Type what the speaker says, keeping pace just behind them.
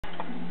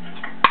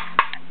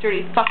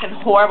Dirty fucking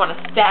whore, I want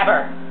to stab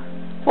her.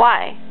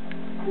 Why?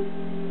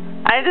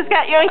 I just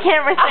got you on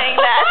camera saying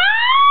that.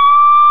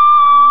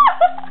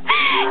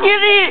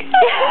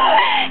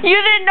 You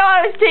didn't know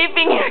I was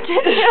taping you,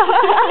 did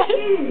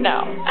you?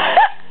 No.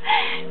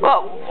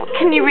 Well,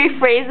 can you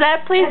rephrase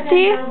that, please,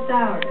 T?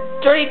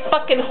 Dirty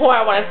fucking whore,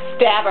 I want to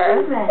stab her.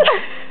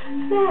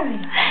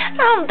 I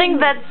don't think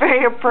that's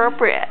very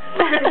appropriate.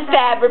 Rip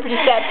stab, rippity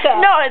stab,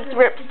 stab. No, it's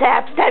rip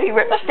stab, stabby,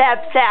 rip stab,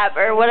 stab,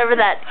 or whatever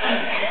that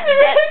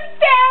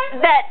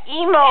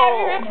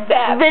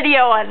emo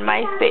video on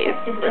MySpace.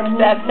 Rip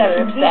stab, stab,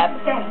 rip stab.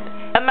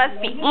 It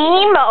must be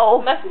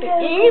emo. Must be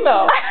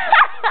emo.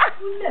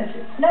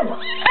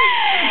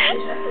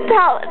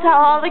 Tell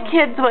all the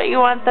kids what you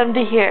want them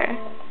to hear.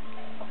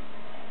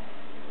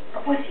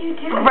 What do you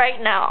do? Right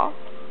now.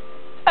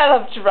 I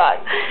love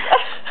drugs.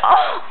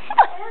 Oh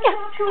my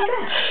God.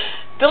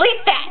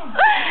 Delete that.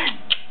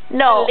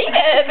 No. Delete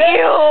it.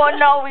 Ew,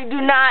 no, we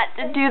do not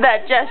do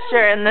that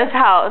gesture in this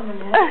house.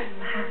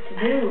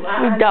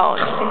 We don't.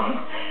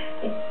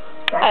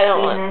 I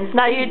don't want.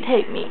 Now you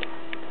take me.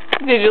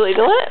 Did you delete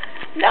it?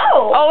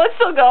 No. Oh, it's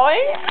still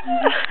going?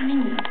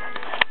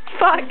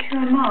 Fuck.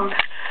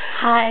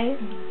 Hi.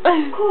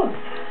 Of course.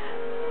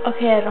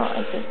 Okay, I don't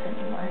like this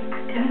anymore. I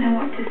don't know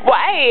what to say.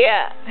 Why?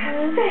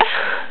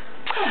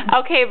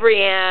 Okay,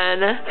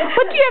 Breann.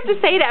 What do you have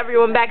to say to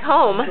everyone back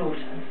home?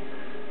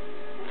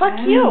 Fuck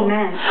you.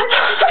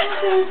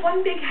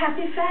 One big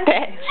happy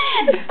family.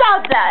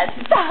 Stop that.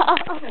 Stop.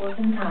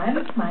 In time,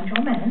 mind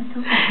your manners.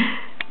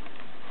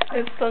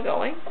 It's still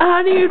going?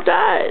 How do you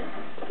die?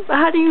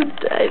 How do you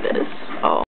die this? Oh.